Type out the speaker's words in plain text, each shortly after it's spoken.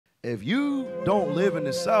if you don't live in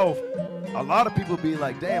the South, a lot of people be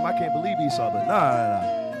like, damn, I can't believe Esau. But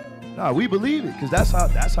nah, we believe it, because that's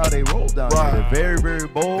how they roll down here. They're very, very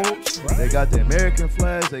bold. Right. They got the American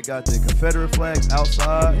flags, they got the Confederate flags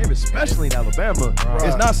outside, especially in Alabama. Right.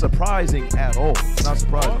 It's not surprising at all. It's not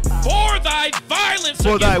surprising. For thy violence.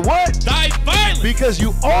 For thy what? Thy violence. Because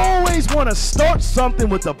you always want to start something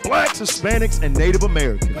with the blacks, Hispanics, and Native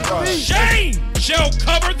Americans. Right. Shame shall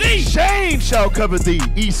cover thee. Shame shall cover thee,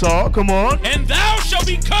 Esau. Come on. And thou shalt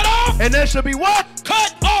be cut off. And there shall be what?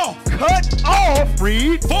 Cut off. Cut off,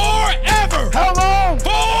 read. Forever. How long?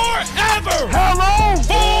 Forever. How long?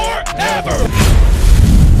 Forever.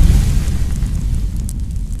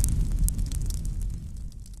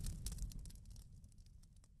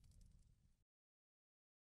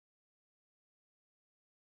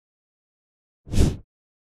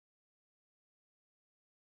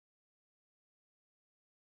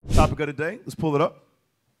 Topic of the day. Let's pull it up.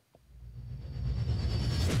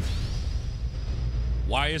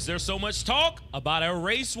 Why is there so much talk about a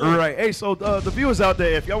race war? All right. Hey, so the viewers out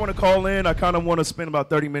there, if y'all want to call in, I kind of want to spend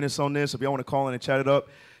about 30 minutes on this. If y'all want to call in and chat it up,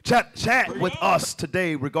 chat with us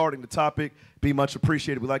today regarding the topic, be much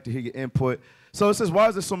appreciated. We'd like to hear your input. So it says, why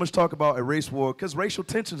is there so much talk about a race war? Because racial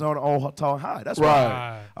tensions are all-time high. That's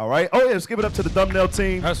right. All right. Oh, yeah, let's give it up to the thumbnail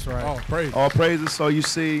team. That's right. All praises. All praises. So you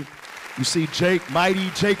see Mighty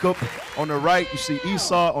Jacob on the right. You see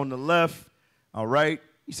Esau on the left. All right.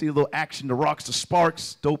 You see a little action, the rocks, the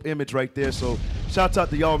sparks. Dope image right there. So shouts out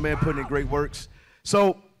to y'all, man, putting in great works.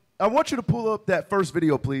 So I want you to pull up that first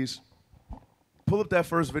video, please. Pull up that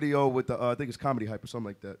first video with the, I think it's Comedy Hype or something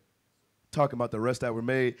like that, talking about the arrests that were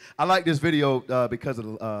made. I like this video because of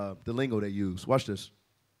the lingo they use. Watch this.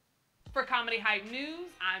 For Comedy Hype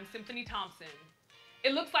News, I'm Symphony Thompson.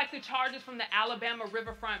 It looks like the charges from the Alabama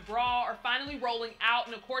Riverfront Brawl are finally rolling out,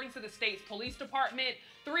 and according to the state's police department,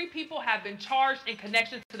 3 people have been charged in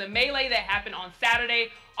connection to the melee that happened on Saturday,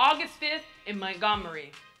 August 5th in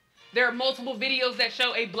Montgomery. There are multiple videos that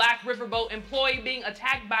show a black riverboat employee being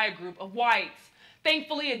attacked by a group of whites.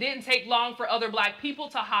 Thankfully, it didn't take long for other black people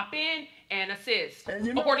to hop in and assist.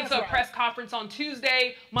 According to a press conference on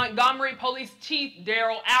Tuesday, Montgomery Police Chief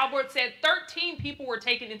Daryl Albert said 13 people were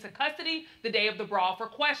taken into custody the day of the brawl for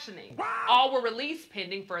questioning. Wow. All were released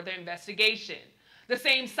pending further investigation. The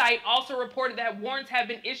same site also reported that warrants have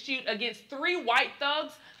been issued against 3 white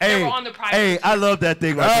thugs that were on the private. Hey, I love that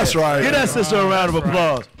thing right there. That's right. Give that sister a round of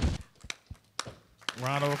applause.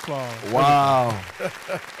 Round of applause. Wow.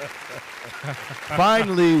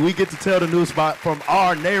 Finally, we get to tell the news from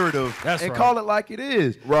our narrative and call it like it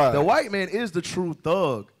is. Right. The white man is the true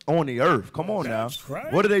thug on the earth. Come on now.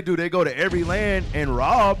 Right. What do? They go to every land and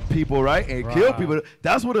rob people, right? And kill people.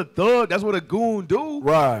 That's what a thug, that's what a goon do.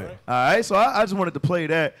 Right. All right, so I just wanted to play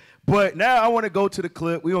that. But now I want to go to the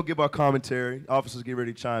clip. We're going to give our commentary. Officers, get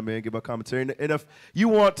ready to chime in, give our commentary. And if you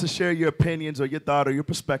want to share your opinions or your thought or your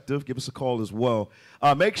perspective, give us a call as well.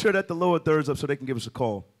 Make sure that the lower third's up so they can give us a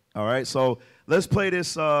call. All right, so let's play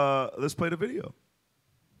this. Let's play the video.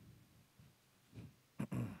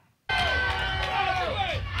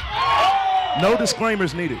 No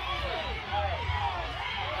disclaimers needed.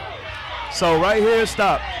 So right here,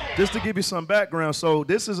 stop. Just to give you some background, so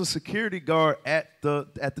this is a security guard at the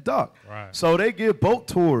dock. Right. So they give boat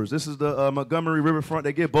tours. This is the Montgomery Riverfront.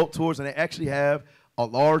 They give boat tours, and they actually have a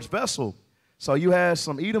large vessel. So you have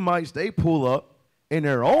some Edomites. They pull up in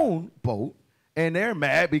their own boat, and they're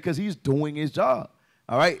mad because he's doing his job.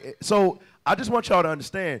 All right. So I just want y'all to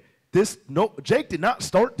understand this. No, Jake did not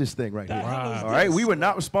start this thing right here. Right. All right. We were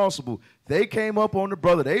not responsible. They came up on the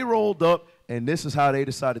brother. They rolled up. And this is how they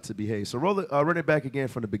decided to behave. So run it back again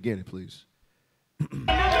from the beginning, please.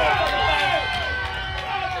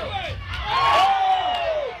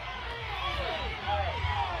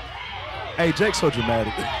 Hey, Jake's so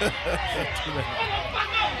dramatic.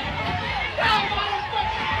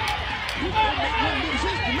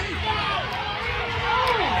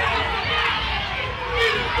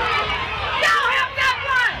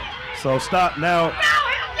 So stop now.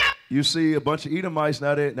 You see a bunch of Edomites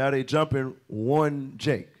now. They jumping one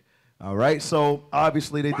Jake. All right. So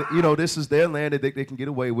obviously this is their land. They can get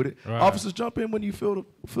away with it. Right. Officers, jump in when you feel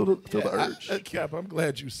the urge. Cap, I'm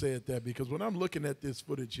glad you said that, because when I'm looking at this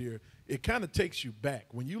footage here, it kind of takes you back.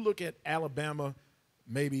 When you look at Alabama,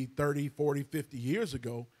 maybe 30, 40, 50 years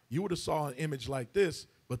ago, you would have saw an image like this,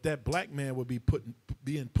 but that black man would be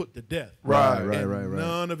being put to death. Right.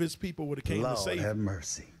 None of his people would have came to save him. Have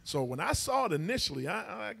mercy. So when I saw it initially,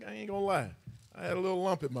 I ain't gonna lie, I had a little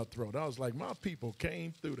lump in my throat. I was like, my people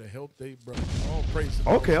came through to help they brother. All praise.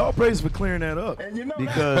 Okay, all praise for clearing that up.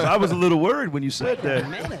 Because I was a little worried when you said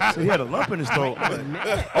that. So he had a lump in his throat.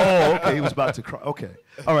 Oh, okay, he was about to cry. Okay.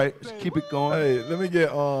 All right, just keep it going. Hey, let me get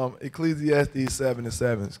Ecclesiastes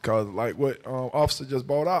 7:7, because like what Officer just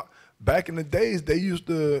brought out, back in the days, they used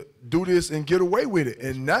to do this and get away with it.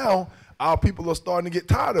 And now our people are starting to get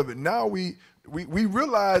tired of it. Now we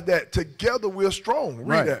realize that together we're strong.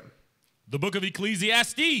 Read that. The book of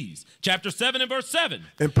Ecclesiastes, chapter 7 and verse 7.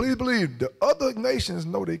 And please believe, the other nations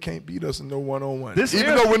know they can't beat us in no one-on-one. This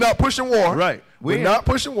Even though we're not pushing war. Right. We're not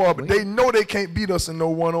pushing war, but they know they can't beat us in no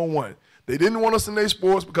one-on-one. They didn't want us in their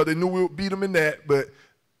sports because they knew we would beat them in that, but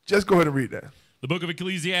just go ahead and read that. The book of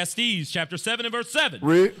Ecclesiastes, chapter 7 and verse 7.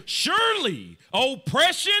 Read. Surely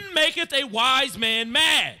oppression maketh a wise man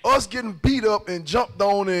mad. Us getting beat up and jumped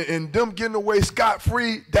on and them getting away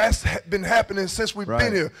scot-free, that's been happening since we've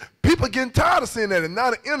been here. People getting tired of seeing that, and now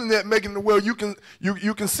the internet making it where you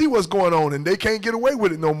can see what's going on, and they can't get away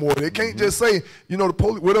with it no more. They can't just say, you know, the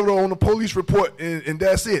police, whatever on the police report, and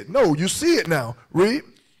that's it. No, you see it now. Read.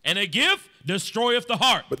 And a gift destroyeth the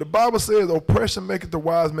heart. But the Bible says oppression maketh the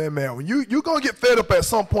wise man mad. When you're going to get fed up at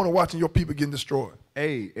some point of watching your people getting destroyed.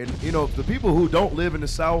 Hey, and you know, the people who don't live in the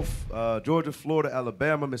South, Georgia, Florida,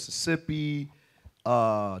 Alabama, Mississippi,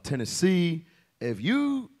 Tennessee, if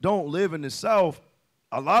you don't live in the South,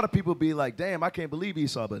 a lot of people be like, damn, I can't believe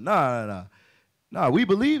Esau. But nah, we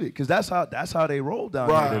believe it, because that's how they roll down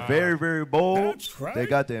here. They're very, very bold. That's right. They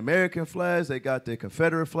got the American flags, they got the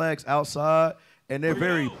Confederate flags outside, and they're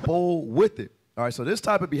very bold with it. All right, so this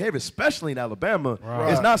type of behavior, especially in Alabama,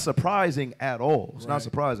 is not surprising at all. It's not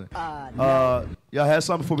surprising. Y'all had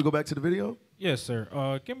something before we go back to the video? Yes,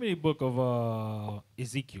 sir. Give me the book of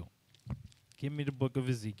Ezekiel. Give me the book of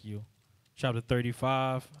Ezekiel, chapter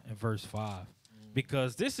 35 and verse 5.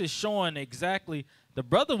 Because this is showing exactly the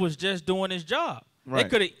brother was just doing his job. They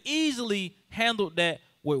could have easily handled that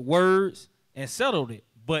with words and settled it.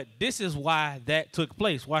 But this is why that took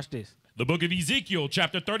place. Watch this. The book of Ezekiel,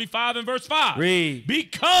 chapter 35 and verse 5. Read.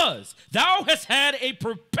 Because thou hast had a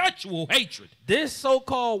perpetual hatred. This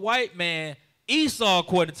so-called white man, Esau,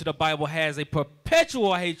 according to the Bible, has a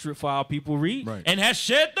perpetual hatred for our people. Read. And has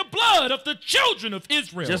shed the blood of the children of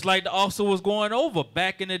Israel. Just like the officer was going over.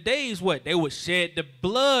 Back in the days, what? They would shed the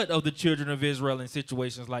blood of the children of Israel in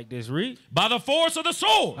situations like this. Read. By the force of the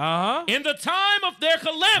sword. In the time of their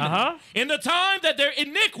calamity. In the time that their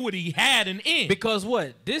iniquity had an end. Because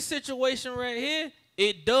what? This situation right here,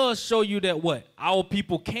 it does show you that what? Our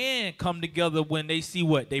people can come together when they see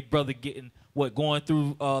what? They brother getting what going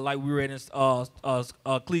through like we read in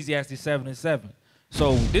Ecclesiastes 7 and 7.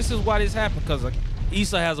 So this is why this happened, because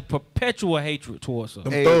Esau has a perpetual hatred towards us.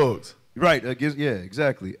 Them thugs. Right, yeah,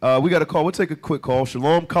 exactly. We got a call. We'll take a quick call.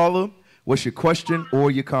 Shalom, caller. What's your question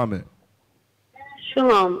or your comment?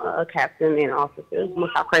 Shalom, Captain and officers.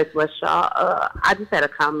 Most I praise bless y'all. I just had a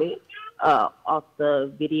comment off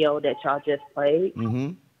the video that y'all just played.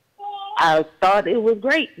 I thought it was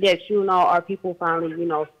great that, you know, our people finally, you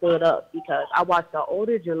know, stood up, because I watched an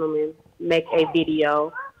older gentleman make a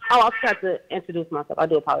video. Oh, I forgot to introduce myself. I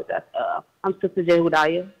do apologize. I'm Sister J.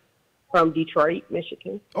 Hudaya from Detroit,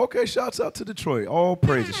 Michigan. Okay, shouts out to Detroit. All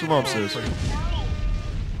praises. Shalom, sis.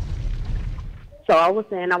 So I was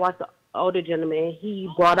saying, I watched the older gentleman.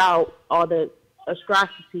 He brought out all the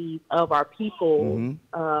atrocities of our people,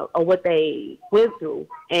 of what they went through.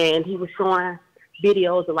 And he was showing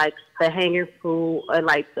videos of like the hanging crew, and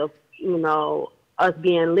like the, you know, us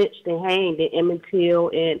being lynched and hanged in Emmett Till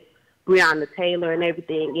and Breonna Taylor and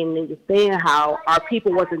everything, and they were saying how our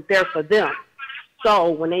people wasn't there for them.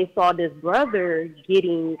 So when they saw this brother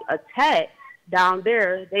getting attacked down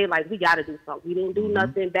there, they like, we got to do something. We didn't do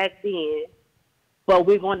nothing back then, but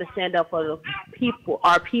we're going to stand up for the people,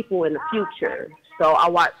 our people in the future. So I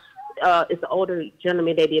watched, it's an older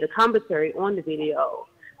gentleman, they did a commentary on the video,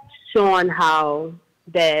 showing how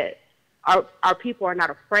that our people are not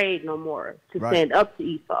afraid no more to stand up to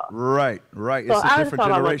Esau. Right. So It's a different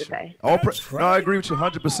generation. No, I agree with you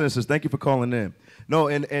 100%, sis. Thank you for calling in. No,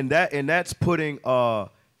 and that's putting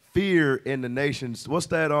fear in the nations. What's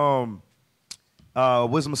that?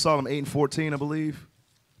 Wisdom of Solomon 8 and 14, I believe.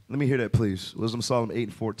 Let me hear that, please. Wisdom of Solomon 8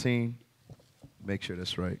 and 14. Make sure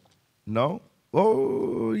that's right. No?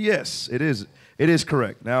 Oh, yes, it is. It is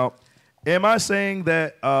correct. Now, Am I saying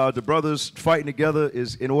that the brothers fighting together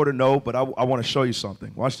is in order? No, but I want to show you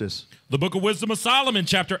something. Watch this. The Book of Wisdom of Solomon,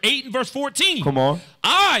 chapter 8 and verse 14. Come on.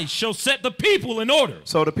 I shall set the people in order.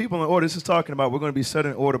 So the people in order, this is talking about we're going to be set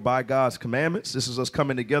in order by God's commandments. This is us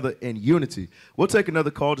coming together in unity. We'll take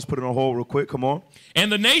another call. Just put it on hold real quick. Come on.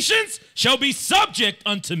 And the nations shall be subject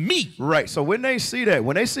unto me. Right. So when they see that,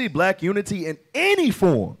 when they see black unity in any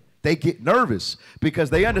form, they get nervous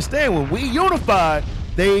because they understand when we unify,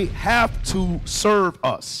 they have to serve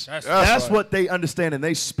us. That's right. What they understand in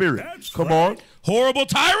their spirit. Come on. Horrible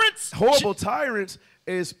tyrants? Horrible tyrants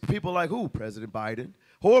is people like who? President Biden.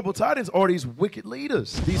 Horrible tyrants are these wicked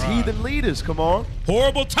leaders, these heathen leaders. Come on.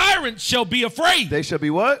 Horrible tyrants shall be afraid. They shall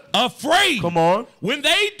be what? Afraid. Come on. When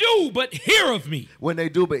they do but hear of me. When they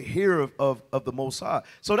do but hear of the Most High.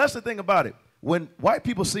 So that's the thing about it. When white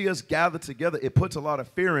people see us gather together, it puts a lot of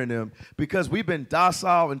fear in them because we've been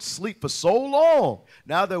docile and sleep for so long.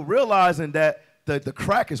 Now they're realizing that the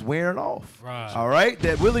crack is wearing off. Right. All right?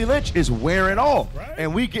 That Willie Lynch is wearing off. Right.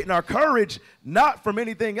 And we getting our courage not from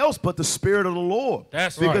anything else but the Spirit of the Lord.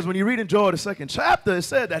 That's right. Because when you read in Joel, the 2nd chapter, it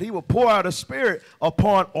said that he will pour out a spirit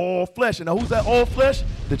upon all flesh. And now who's that all flesh?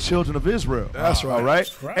 The children of Israel. That's right. All right?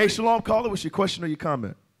 Hey, Shalom caller, what's your question or your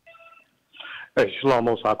comment? Hey, Shalom,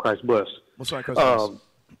 Most High Christ bless. Most High Christ bless.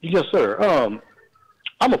 Yes, sir.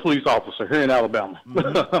 I'm a police officer here in Alabama.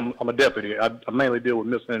 Mm-hmm. I'm a deputy. I mainly deal with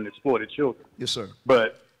missing and exploited children. Yes, sir.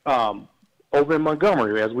 But over in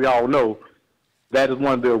Montgomery, as we all know, that is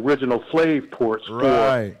one of the original slave ports for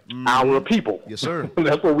our people. Yes, sir.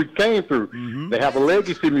 That's what we came through. Mm-hmm. They have a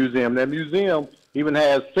legacy museum. That museum even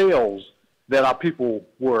has cells that our people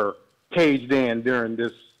were caged in during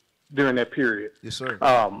that period. Yes, sir.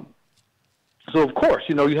 So, of course,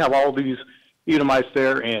 you have all these Edomites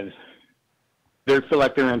there, and they feel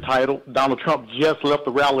like they're entitled. Donald Trump just left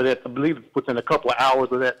the rally that I believe within a couple of hours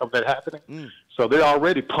of that happening. So they're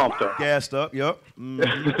already pumped up. Gassed up, yep.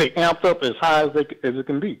 They amped up as high as it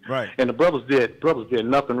can be. Right. And the brothers did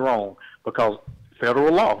nothing wrong because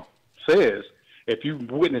federal law says if you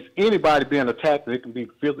witness anybody being attacked, it can be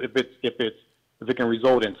if it can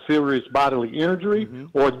result in serious bodily injury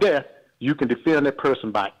or death, you can defend that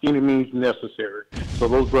person by any means necessary. So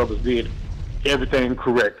those brothers did everything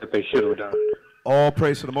correct that they should have done. All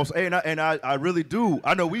praise to the Most. Hey, and I really do.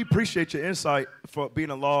 I know we appreciate your insight for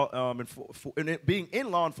being a law and being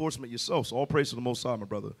in law enforcement yourself. So all praise to the Most High, my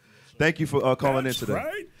brother. Thank you for calling in today.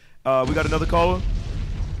 Right. We got another caller.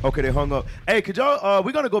 Okay, they hung up. Hey, could y'all?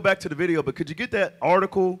 We're gonna go back to the video, but could you get that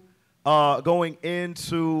article going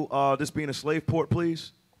into this being a slave port,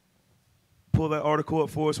 please? Pull that article up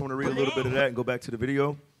for us. I want to read a little bit of that and go back to the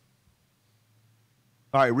video.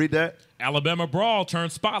 All right, read that. Alabama Brawl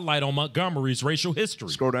turns spotlight on Montgomery's racial history.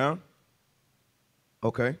 Scroll down.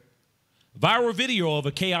 Okay. Viral video of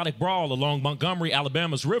a chaotic brawl along Montgomery,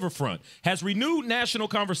 Alabama's Riverfront has renewed national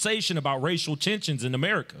conversation about racial tensions in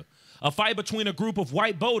America. A fight between a group of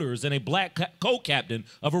white boaters and a black co-captain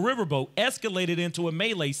of a riverboat escalated into a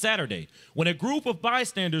melee Saturday when a group of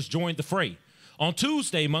bystanders joined the fray. On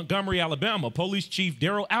Tuesday, Montgomery, Alabama, Police Chief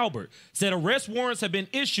Daryl Albert said arrest warrants have been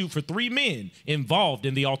issued for 3 men involved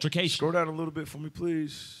in the altercation. Scroll down a little bit for me,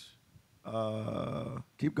 please.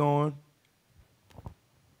 Keep going.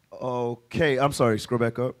 Okay, I'm sorry. Scroll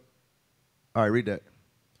back up. All right, read that.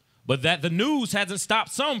 But that the news hasn't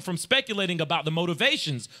stopped some from speculating about the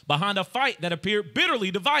motivations behind a fight that appeared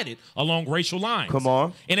bitterly divided along racial lines. Come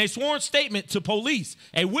on. In a sworn statement to police,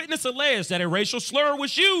 a witness alleged that a racial slur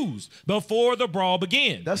was used before the brawl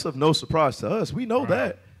began. That's of no surprise to us. We know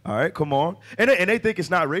that. All right, come on. And they think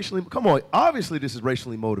it's not racially. Come on. Obviously, this is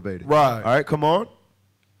racially motivated. Right. All right, come on.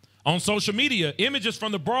 On social media, images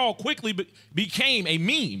from the brawl quickly became a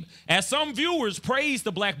meme as some viewers praised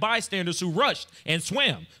the black bystanders who rushed and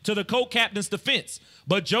swam to the co-captain's defense.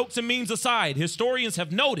 But jokes and memes aside, historians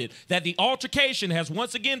have noted that the altercation has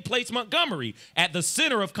once again placed Montgomery at the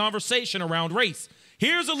center of conversation around race.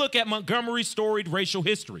 Here's a look at Montgomery's storied racial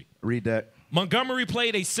history. Read that. Montgomery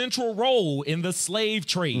played a central role in the slave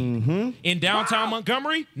trade. In downtown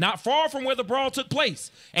Montgomery, not far from where the brawl took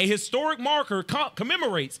place, a historic marker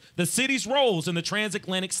commemorates the city's roles in the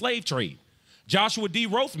transatlantic slave trade. Joshua D.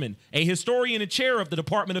 Rothman, a historian and chair of the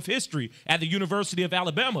Department of History at the University of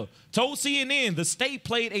Alabama, told CNN the state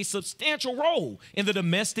played a substantial role in the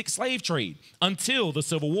domestic slave trade until the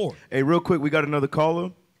Civil War. Hey, real quick, we got another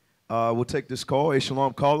caller. We'll take this call. Hey,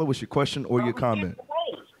 Shalom caller, what's your question or your comment?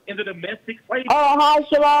 In the domestic slave. Oh, hi,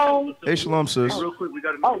 Shalom. Hey, Shalom, sis. Real quick, we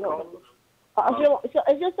got another caller. So it's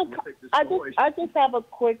just I just have a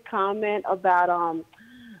quick comment about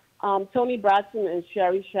Tony Braxton and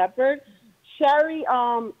Sherry Shepherd. Sherry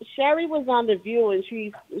was on The View, and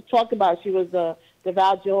she talked about she was a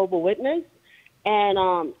devout Jehovah Witness,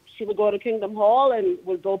 and she would go to Kingdom Hall and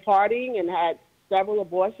would go partying and had several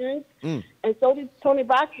abortions. And so did Tony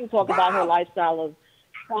Braxton talk about her lifestyle of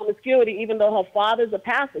promiscuity, even though her father's a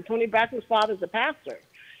pastor. Tony Braxton's father's a pastor.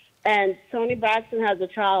 And Tony Braxton has a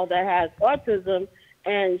child that has autism,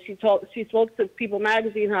 and she spoke to People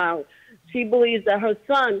Magazine how she believes that her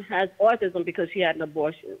son has autism because she had an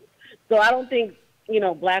abortion. So I don't think,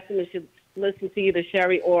 black women should listen to either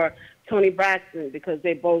Sherry or Tony Braxton because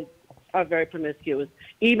they both are very promiscuous,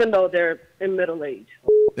 even though they're in middle age.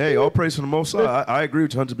 Hey, all praise to the Most High. I agree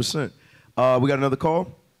with you 100%. We got another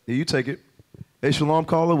call? Yeah, you take it. Hey, Shalom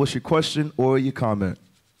caller, what's your question or your comment?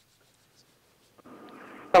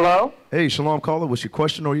 Hello? Hey, Shalom caller, what's your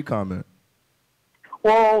question or your comment?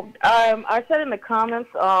 Well, I said in the comments,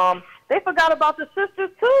 they forgot about the sisters,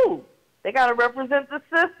 too. They got to represent the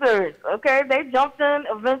sisters, okay? They jumped in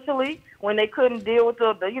eventually when they couldn't deal with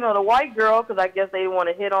the white girl because I guess they didn't want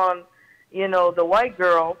to hit on, the white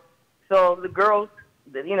girl. So the girls,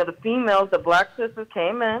 the females, the black sisters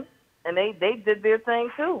came in, and they did their thing,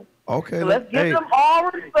 too. Okay. So let's give them all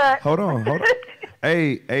respect. Hold on.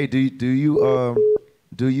 Hey, do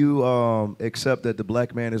you accept that the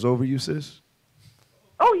black man is over you, sis?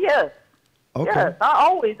 Oh, yes. Okay. Yes, I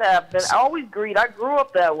always have been. I always agreed. I grew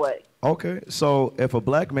up that way. Okay, so if a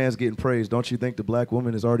black man's getting praised, don't you think the black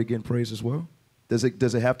woman is already getting praised as well? Does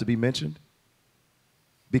it have to be mentioned?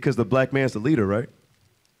 Because the black man's the leader, right?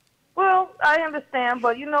 Well, I understand,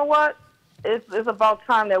 but you know what? It's about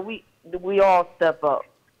time that we all step up.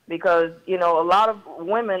 Because, a lot of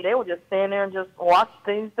women, they will just stand there and just watch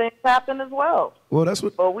things happen as well. Well, that's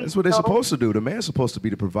what they're supposed to do. The man's supposed to be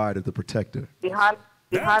the provider, the protector. Behind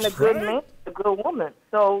a good man, a good woman.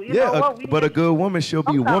 So, you know what? But a good woman, she'll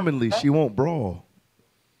be womanly. She won't brawl.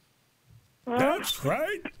 That's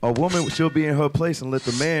right. A woman, she'll be in her place and let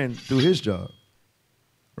the man do his job.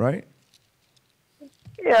 Right?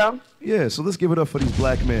 Yeah. Yeah, so let's give it up for these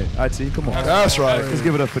black men. IT, come on. That's right. Let's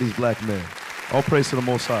give it up for these black men. All praise to the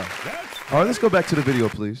Most High. All right, let's go back to the video,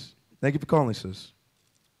 please. Thank you for calling, sis.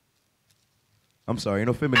 I'm sorry,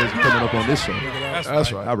 no feminism coming up on this show.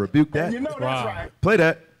 That's right. I rebuke that. You know that's right. Play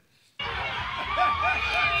that.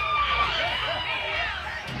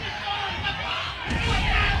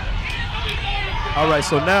 All right,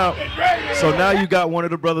 so now you got one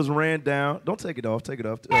of the brothers ran down. Don't take it off. Take it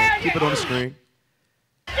off. Keep it on the screen.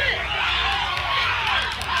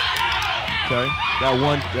 Okay, got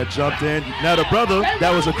one that jumped in. Now the brother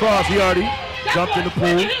that was across, he already jumped in the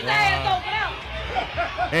pool.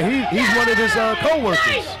 And he's one of his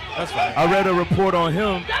co-workers. That's right. I read a report on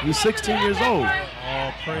him. He's 16 years old.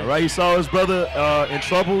 All right, he saw his brother in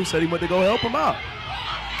trouble. He said he went to go help him out.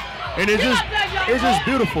 And it's just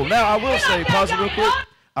beautiful. Now, I will say, pause it real quick.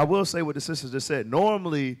 I will say what the sisters just said.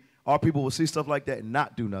 Normally, our people will see stuff like that and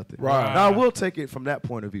not do nothing. Right. Now, I will take it from that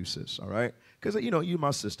point of view, sis, all right? Because, you're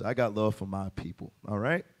my sister. I got love for my people, all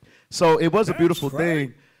right? So it was a beautiful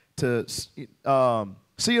thing to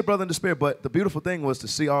see your brother in despair, but the beautiful thing was to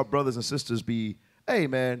see our brothers and sisters be, hey,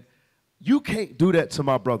 man, you can't do that to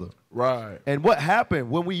my brother. Right. And what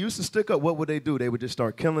happened when we used to stick up, what would they do? They would just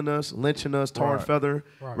start killing us, lynching us, tar and feather,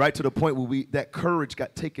 right to the point where that courage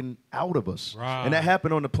got taken out of us. Right. And that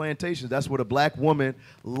happened on the plantations. That's where the black woman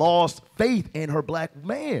lost faith in her black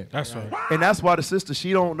man. That's right. And that's why the sister,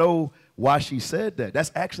 she don't know why she said that.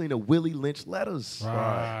 That's actually in the Willie Lynch letters.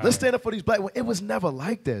 Right. Let's stand up for these black women. It was never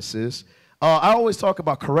like that, sis. I always talk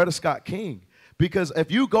about Coretta Scott King. Because if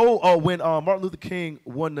you go when Martin Luther King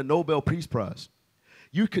won the Nobel Peace Prize,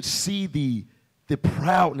 you could see the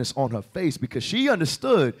proudness on her face because she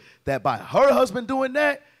understood that by her husband doing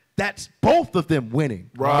that, that's both of them winning.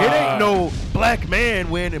 Right. It ain't no black man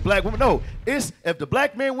win and black woman. No, it's if the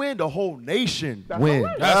black man win, the whole nation wins.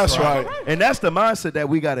 That's right. And that's the mindset that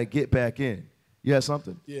we got to get back in. You have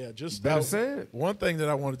something? Yeah, just Better said. one thing that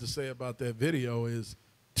I wanted to say about that video is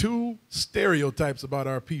 2 stereotypes about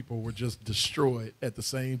our people were just destroyed at the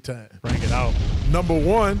same time. Bring it out. Number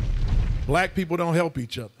 1, black people don't help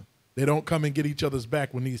each other. They don't come and get each other's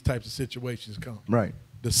back when these types of situations come. Right.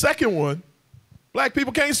 The second one, black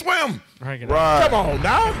people can't swim. Bring it out. Come on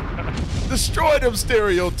now. Destroy them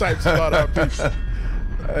stereotypes about our people.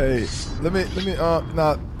 Hey, let me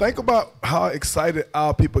now think about how excited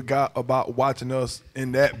our people got about watching us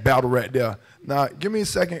in that battle right there. Now, give me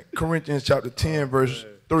 2 Corinthians chapter 10, verse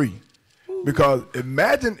 3. Because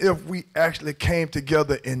imagine if we actually came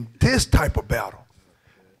together in this type of battle.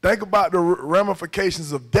 Think about the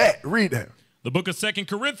ramifications of that. Read that. The book of 2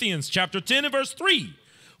 Corinthians, chapter 10 and verse 3.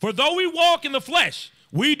 For though we walk in the flesh,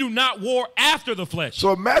 We do not war after the flesh.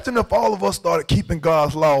 So imagine if all of us started keeping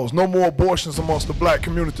God's laws. No more abortions amongst the black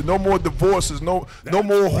community. No more divorces. No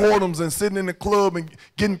more whoredoms and sitting in the club and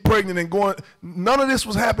getting pregnant and going. None of this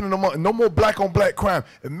was happening among. No more black on black crime.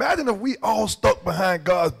 Imagine if we all stuck behind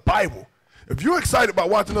God's Bible. If you're excited about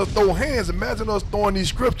watching us throw hands, imagine us throwing these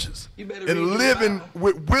scriptures and living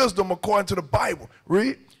with wisdom according to the Bible.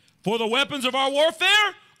 Read. For the weapons of our warfare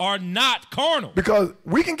are not carnal. Because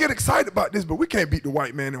we can get excited about this, but we can't beat the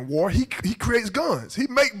white man in war. He creates guns. He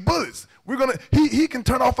makes bullets. He can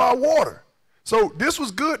turn off our water. So this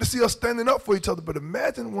was good to see us standing up for each other, but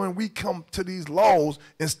imagine when we come to these laws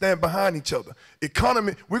and stand behind each other.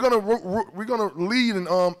 Economy, we're gonna lead in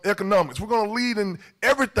economics. We're gonna lead in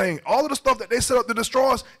everything. All of the stuff that they set up to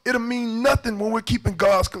destroy us, it'll mean nothing when we're keeping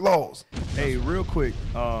God's laws. Hey, real quick,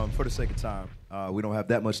 for the sake of time, we don't have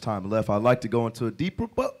that much time left. I'd like to go into a deeper,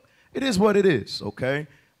 but it is what it is, okay?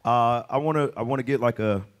 I wanna get like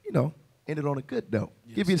a, end it on a good note.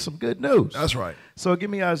 Yes. Give you some good news. That's right. So give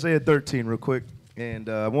me Isaiah 13 real quick, and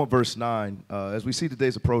I want verse 9. As we see the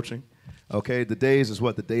days approaching, okay, the days is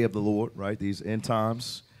what? The day of the Lord, right? These end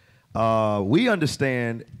times. We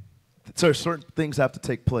understand that certain things have to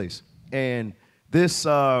take place. And this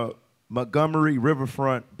Montgomery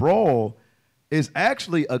Riverfront Brawl is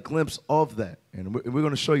actually a glimpse of that. And we're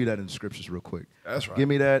going to show you that in the scriptures real quick. That's right. Give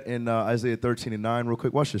me that in Isaiah 13 and 9 real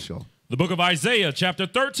quick. Watch this, y'all. The book of Isaiah, chapter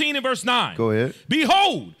 13 and verse 9. Go ahead.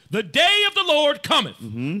 Behold, the day of the Lord cometh,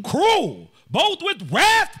 cruel, both with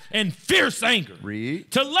wrath and fierce anger,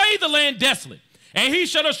 Read. to lay the land desolate, and he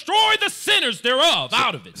shall destroy the sinners thereof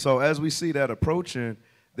out of it. So as we see that approaching,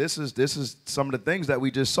 this is some of the things that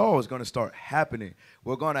we just saw is going to start happening.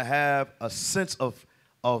 We're going to have a sense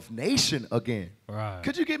of nation again. Right.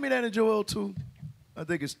 Could you give me that in Joel 2? I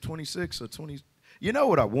think it's 26 or 20. You know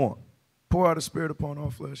what I want? Pour out a spirit upon all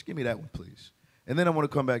flesh. Give me that one, please. And then I want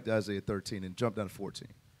to come back to Isaiah 13 and jump down to 14.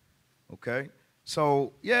 Okay?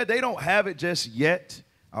 So, yeah, they don't have it just yet.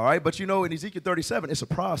 All right? But, in Ezekiel 37, it's a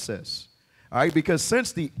process. All right? Because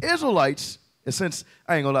since the Israelites, since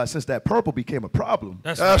that purple became a problem.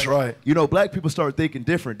 That's right. Black people start thinking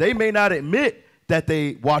different. They may not admit that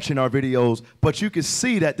they watching our videos, but you can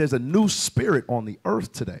see that there's a new spirit on the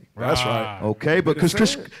earth today. That's right. Okay?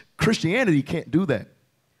 Because Christianity can't do that.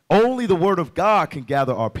 Only the word of God can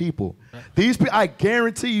gather our people. I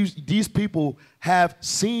guarantee you, these people have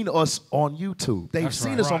seen us on YouTube. They've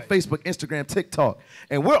seen us on Facebook, Instagram, TikTok.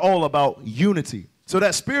 And we're all about unity. So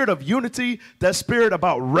that spirit of unity, that spirit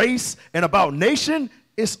about race and about nation,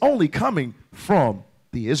 is only coming from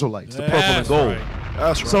the Israelites, the purple and gold.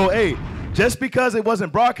 That's right. So, hey, just because it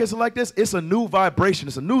wasn't broadcasted like this, it's a new vibration.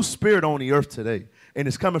 It's a new spirit on the earth today. And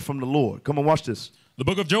it's coming from the Lord. Come on, watch this. The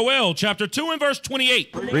book of Joel, chapter 2 and verse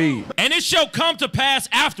 28. Read. And it shall come to pass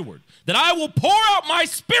afterward that I will pour out my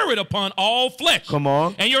spirit upon all flesh. Come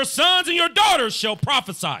on. And your sons and your daughters shall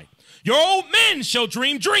prophesy. Your old men shall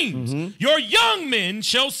dream dreams. Your young men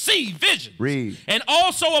shall see visions. Read. And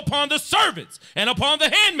also upon the servants and upon the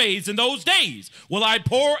handmaids in those days will I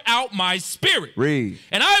pour out my spirit. Read.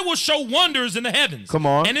 And I will show wonders in the heavens. Come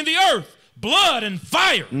on. And in the earth, blood and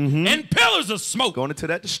fire and pillars of smoke. Going into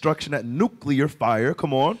that destruction, that nuclear fire.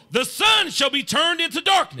 Come on. The sun shall be turned into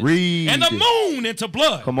darkness. Read. And the moon into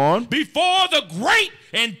blood. Come on. Before the great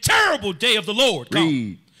and terrible day of the Lord come.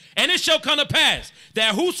 Read. And it shall come to pass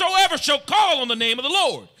that whosoever shall call on the name of the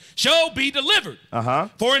Lord shall be delivered.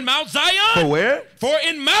 For in Mount Zion. For where? For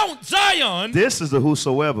in Mount Zion. This is the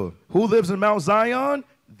whosoever. Who lives in Mount Zion?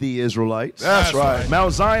 The Israelites. That's right.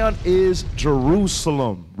 Mount Zion is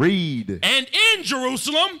Jerusalem. Read. And in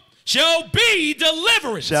Jerusalem shall be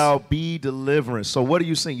deliverance. Shall be deliverance. So what are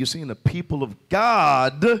you seeing? You're seeing the people of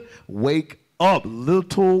God wake up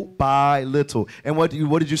little by little. And what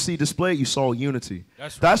did you see displayed? You saw unity.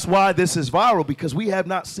 That's why this is viral, because we have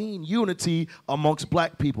not seen unity amongst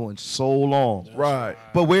black people in so long. Right.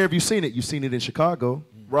 But where have you seen it? You've seen it in Chicago.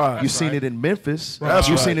 Right. You've seen it in Memphis. Right.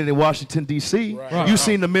 You've seen it in Washington, D.C. Right. You've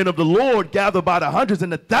seen the men of the Lord gather by the hundreds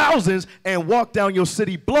and the thousands and walk down your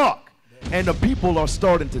city block. And the people are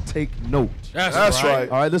starting to take note. That's right.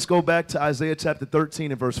 All right, let's go back to Isaiah chapter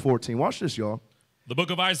 13 and verse 14. Watch this, y'all. The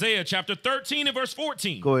book of Isaiah, chapter 13 and verse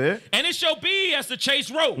 14. Go ahead. And it shall be as the chase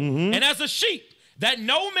road, and as a sheep that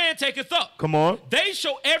no man taketh up. Come on. They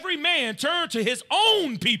shall every man turn to his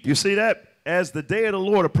own people. You see that? As the day of the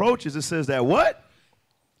Lord approaches, it says that what?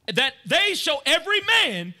 That they shall every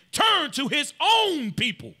man turn to his own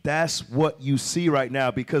people. That's what you see right now.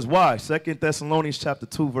 Because why? 2 Thessalonians chapter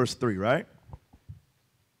 2, verse 3, right?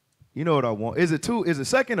 You know what I want. Is it 2? Is it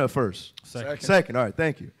second or first? Second. Second. All right,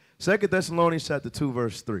 thank you. 2 Thessalonians chapter 2,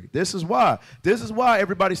 verse 3. This is why. This is why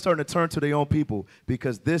everybody's starting to turn to their own people,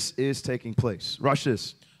 because this is taking place. Watch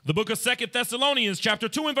this. The book of 2 Thessalonians chapter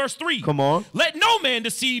 2 and verse 3. Come on. Let no man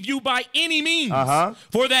deceive you by any means.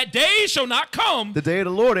 For that day shall not come. The day of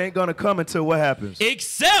the Lord ain't going to come until what happens?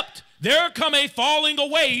 Except there come a falling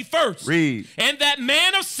away first. Read. And that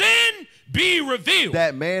man of sin be revealed.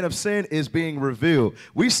 That man of sin is being revealed.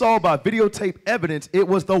 We saw by videotape evidence it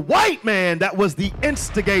was the white man that was the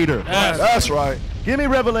instigator. That's right. Give me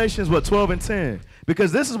Revelations, 12 and 10.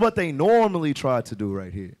 Because this is what they normally try to do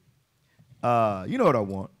right here. You know what I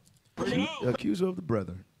want. Accuser of the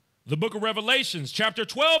brethren. The book of Revelations, chapter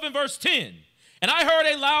 12 and verse 10. And I heard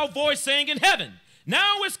a loud voice saying in heaven,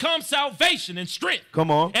 now is come salvation and strength.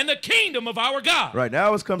 Come on. And the kingdom of our God. Right,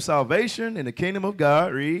 now has come salvation in the kingdom of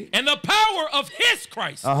God. Read. And the power of his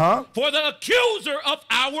Christ. For the accuser of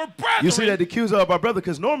our brethren. You see that, the accuser of our brother,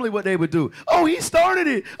 because normally what they would do, oh, he started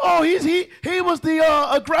it. Oh, he was the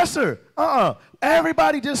aggressor.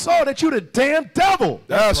 Everybody just saw that you the damn devil.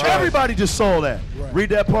 That's right. Everybody just saw that. Right. Read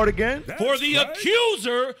that part again. For the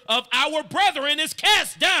accuser of our brethren is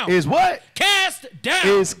cast down. Is what? Cast down.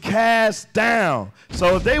 Is cast down.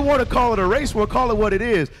 So if they want to call it a race, we'll call it what it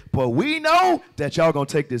is. But we know that y'all going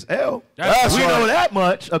to take this L. That's we right. know that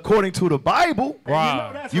much according to the Bible.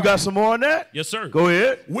 Wow. You got some more on that? Yes, sir. Go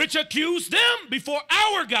ahead. Which accuse them before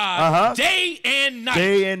our God day and night.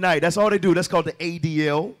 Day and night. That's all they do. That's called the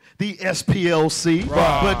ADL, the SPLC.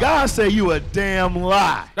 Right. But God said you a damn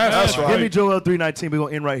lie. That's right. Give me Joel 3:19. We're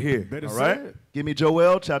going to end right here. Better all right? say. Give me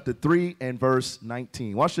Joel chapter 3 and verse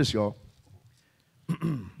 19. Watch this, y'all.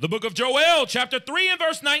 The book of Joel, chapter 3 and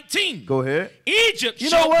verse 19. Go ahead. Egypt You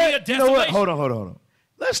shall know what? be a desolation. You know what? Hold on.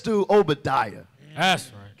 Let's do Obadiah. That's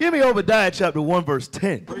right. Give me Obadiah chapter 1 verse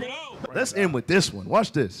 10. Let's end with this one.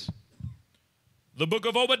 Watch this. The book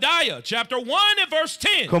of Obadiah, chapter 1 and verse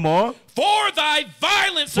 10. Come on. For thy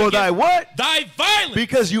violence. For thy what? Thy violence.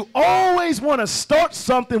 Because you always want to start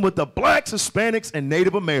something with the blacks, Hispanics, and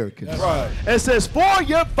Native Americans. That's right. It says, for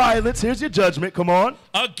your violence, here's your judgment, come on.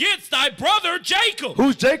 Against thy brother Jacob.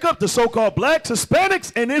 Who's Jacob? The so-called blacks,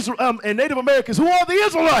 Hispanics, and Native Americans. Who are the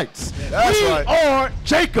Israelites? That's we right. are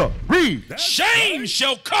Jacob. Read. Shame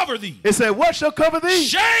shall cover thee. It said, what shall cover thee?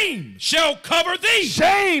 Shame shall cover thee.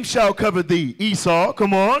 Shame shall cover thee, Esau.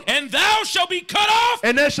 Come on. And thou shalt be cut off.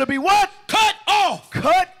 And that shall be what? Cut off.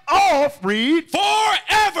 Cut off, read.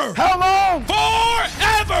 Forever. How long?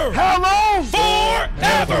 Forever. How long?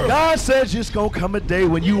 Forever. God says it's going to come a day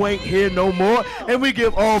when you ain't here no more. And we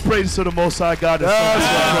give all praise to the Most High God. That's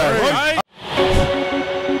right.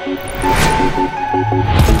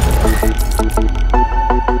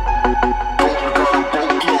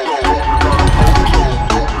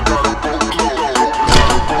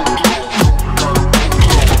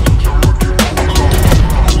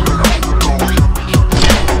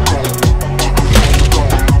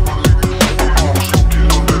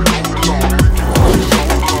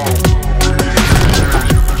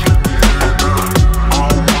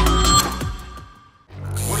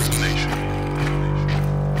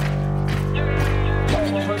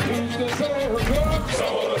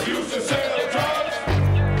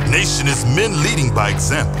 Nation is men leading by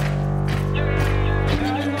example.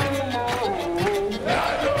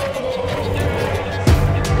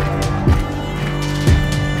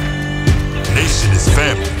 Nation is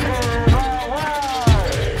family.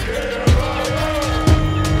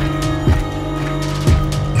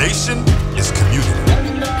 Nation is community.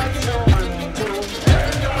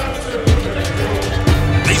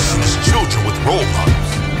 Nation is children with role models.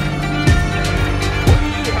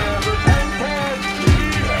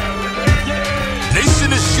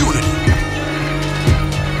 Nation is unity.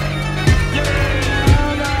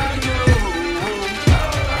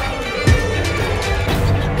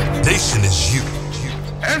 Nation is